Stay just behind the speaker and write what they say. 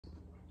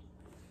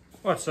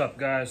What's up,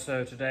 guys?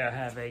 So today I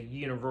have a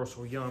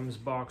Universal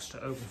Yums box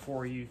to open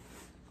for you.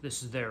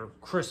 This is their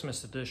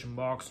Christmas edition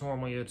box.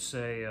 Normally it's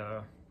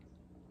gonna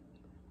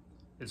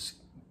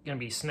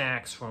be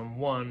snacks from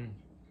one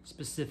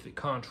specific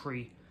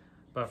country,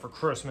 but for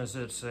Christmas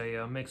it's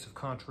a mix of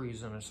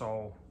countries and it's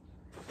all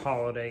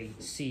holiday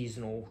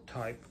seasonal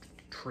type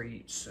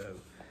treats. So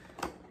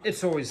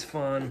it's always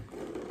fun.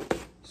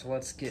 So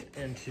let's get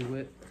into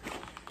it.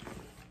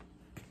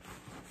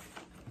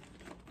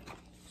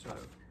 So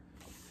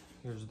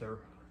here's their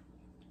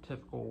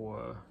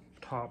typical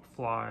top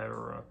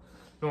flyer.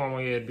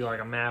 Normally it'd be like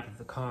a map of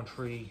the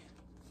country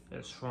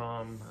it's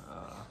from.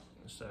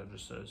 Instead it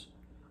just says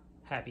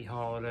Happy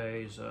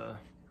Holidays.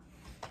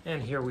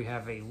 And here we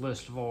have a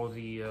list of all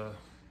the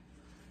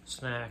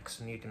snacks,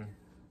 and you can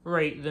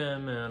rate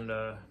them and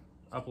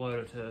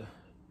upload it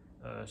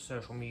to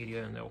social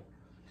media, and they'll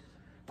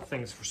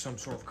things for some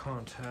sort of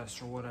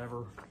contest or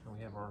whatever. And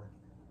we have our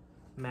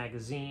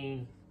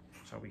magazine,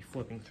 so I'll be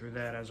flipping through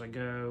that as I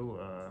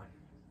go.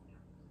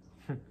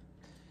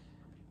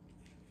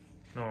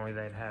 Normally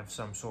they'd have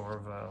some sort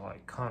of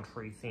like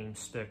country themed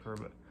sticker,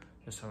 but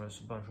this time it's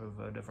a bunch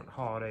of different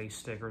holiday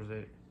stickers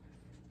that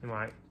you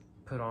might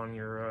put on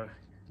your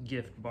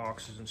gift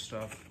boxes and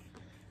stuff.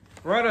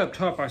 Right up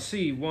top I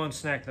see one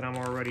snack that I'm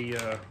already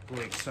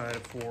really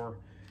excited for.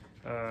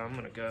 I'm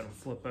gonna go ahead and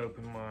flip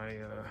open my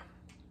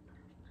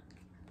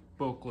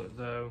booklet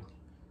though.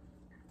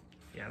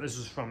 Yeah, this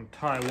is from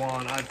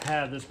Taiwan. I've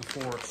had this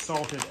before.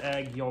 Salted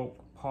egg yolk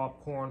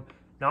popcorn.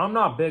 Now, I'm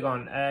not big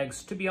on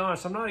eggs. To be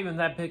honest, I'm not even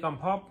that big on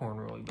popcorn,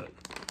 really, but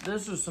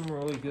this is some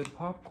really good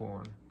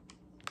popcorn.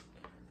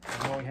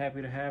 I'm really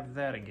happy to have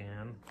that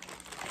again.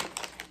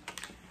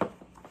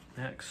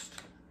 Next.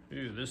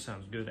 Ooh, this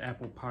sounds good.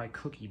 Apple pie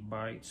cookie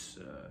bites.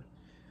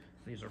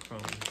 These are from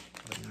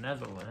the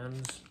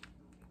Netherlands.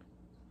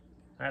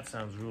 That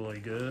sounds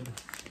really good.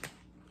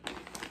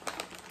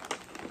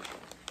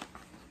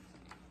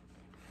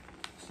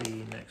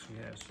 See, next we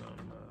have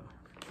some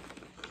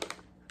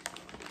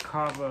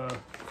Kava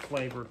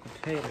flavored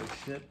potato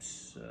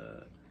chips.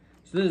 So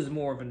this is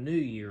more of a New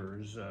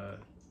Year's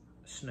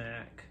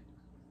snack,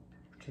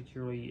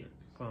 particularly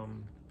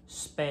from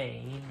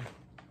Spain.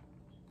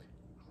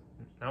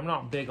 Now, I'm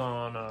not big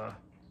on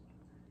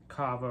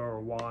Kava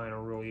or wine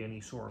or really any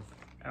sort of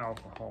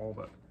alcohol,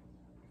 but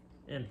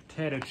in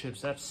potato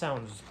chips, that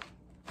sounds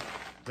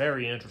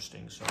very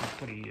interesting. So I'm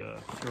pretty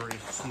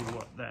curious to see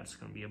what that's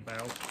going to be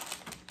about.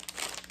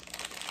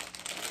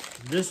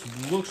 This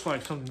looks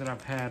like something that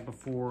I've had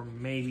before,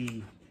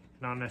 maybe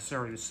not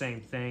necessarily the same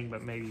thing,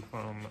 but maybe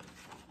from,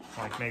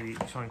 like maybe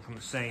something from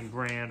the same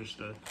brand, just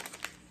a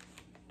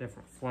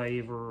different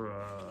flavor.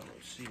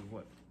 Let's see,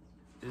 what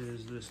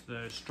is this?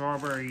 The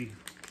strawberry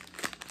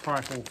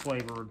trifle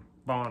flavored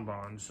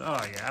bonbons.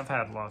 Oh yeah, I've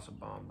had lots of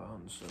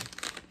bonbons. So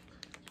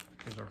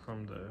these are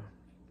from the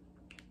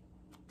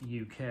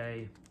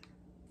UK.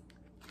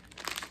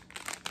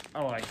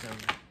 I like them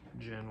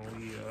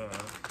generally.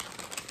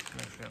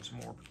 Next we have some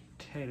more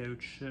potato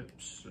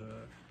chips,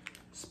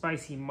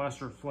 spicy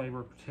mustard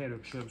flavored potato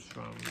chips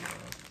from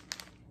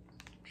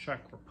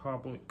Czech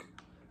Republic.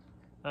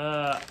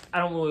 I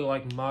don't really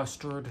like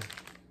mustard,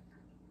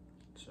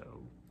 so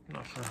I'm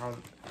not sure how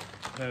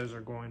those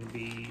are going to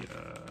be.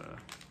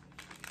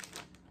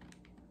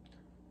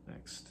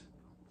 Next,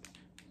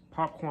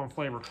 popcorn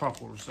flavored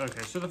truffles.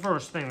 Okay, so the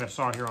first thing that I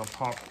saw here on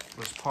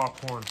was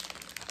popcorn.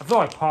 I feel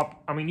like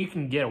you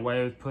can get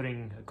away with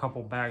putting a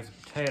couple bags of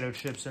potato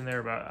chips in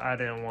there, but I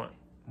didn't want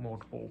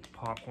multiple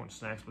popcorn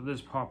snacks. But this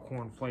is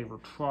popcorn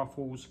flavored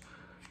truffles.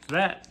 So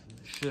that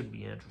should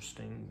be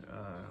interesting.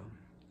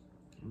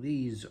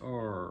 These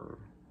are,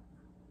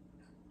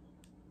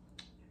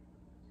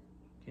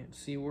 can't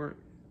see where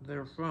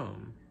they're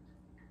from.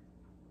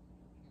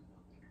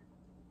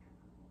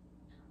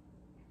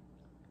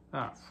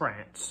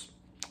 France.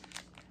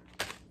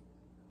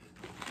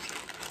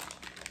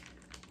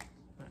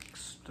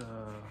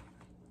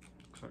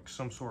 Looks like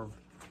some sort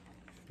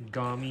of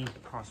gummy,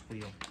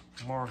 possibly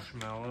a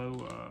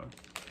marshmallow.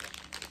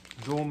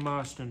 Jewel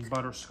Must and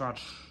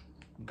butterscotch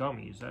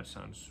gummies. That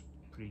sounds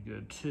pretty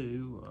good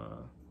too.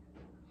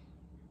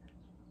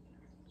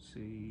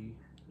 See,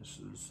 this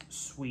is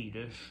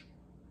Swedish.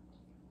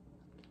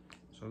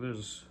 So this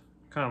is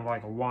kind of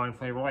like a wine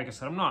flavor. Like I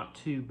said, I'm not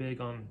too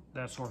big on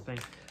that sort of thing.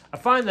 I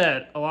find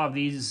that a lot of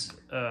these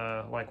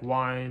like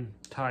wine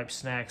type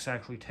snacks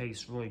actually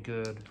taste really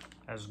good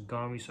as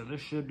gummy, so this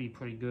should be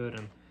pretty good.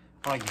 And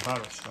I like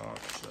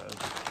butterscotch, so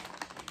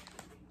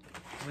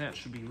that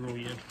should be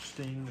really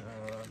interesting.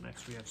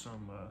 Next we have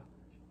some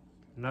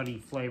nutty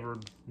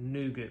flavored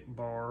nougat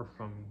bar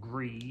from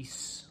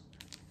Greece.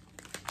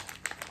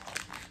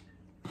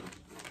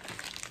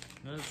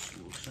 This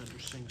looks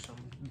interesting. Some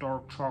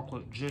dark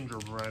chocolate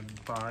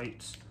gingerbread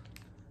bites.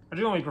 I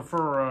generally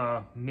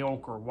prefer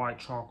milk or white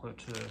chocolate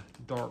to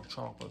dark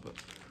chocolate, but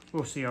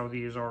we'll see how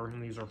these are. And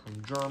these are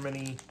from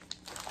Germany.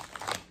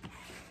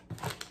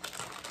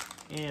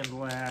 And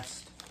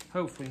last,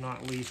 hopefully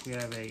not least, we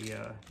have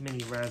a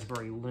mini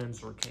raspberry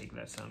Linzer cake.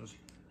 That sounds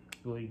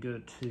really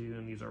good too.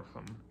 And these are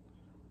from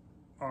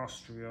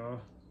Austria.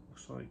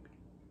 Looks like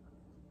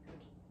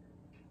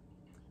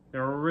they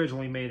were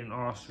originally made in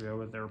Austria,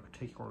 but they're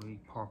particularly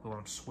popular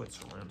in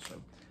Switzerland. So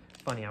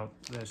funny how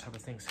those type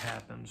of things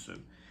happen. So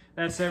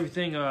that's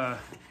everything.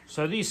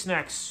 So these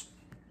snacks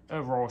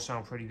overall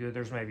sound pretty good.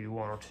 There's maybe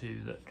one or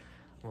two that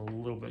I'm a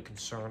little bit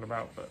concerned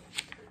about, but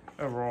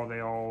overall they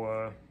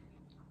all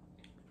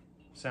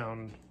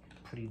sound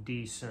pretty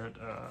decent.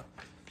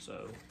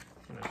 So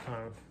I'm gonna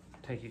kind of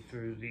take you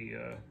through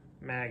the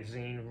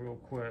magazine real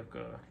quick.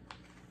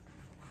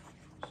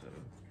 So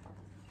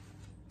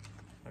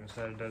like I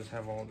said, it does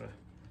have all the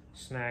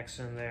snacks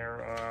in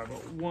there.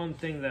 But one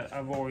thing that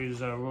I've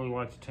always really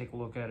liked to take a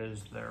look at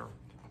is their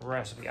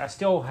recipe. I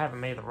still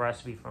haven't made the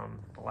recipe from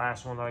the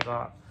last one that I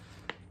got.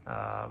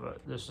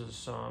 But this is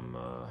some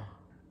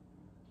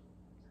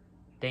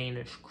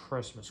Danish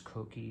Christmas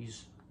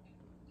cookies.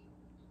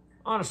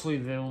 Honestly,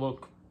 they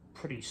look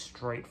pretty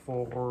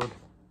straightforward.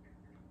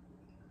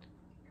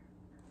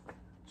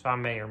 So I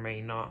may or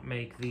may not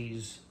make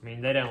these. I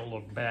mean, they don't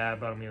look bad,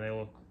 but I mean, they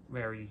look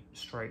very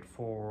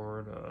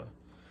straightforward.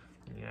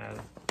 Yeah, a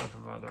bunch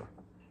of other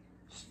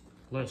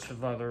list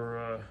of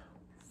other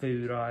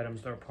food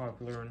items that are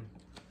popular in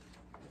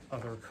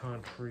other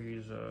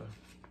countries. Looks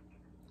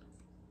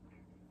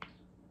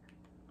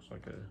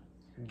like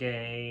a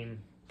game.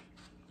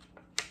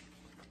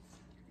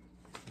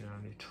 You know,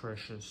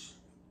 nutritious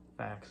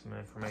facts and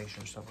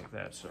information, stuff like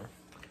that. So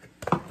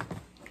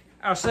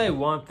I'll say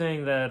one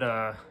thing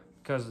that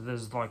because this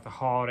is like the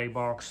holiday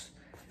box,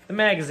 the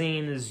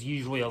magazine is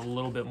usually a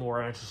little bit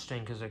more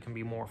interesting because it can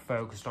be more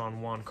focused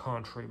on one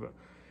country, but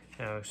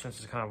you know, since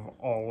it's kind of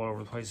all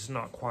over the place, it's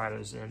not quite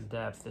as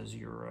in-depth as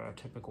your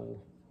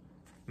typical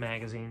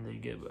magazine that you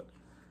get, but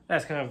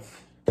that's kind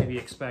of to be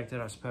expected,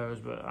 I suppose.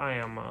 But I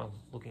am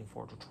looking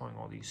forward to trying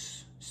all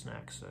these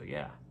snacks, so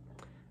yeah,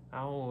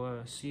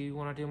 I'll see you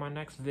when I do my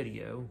next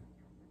video.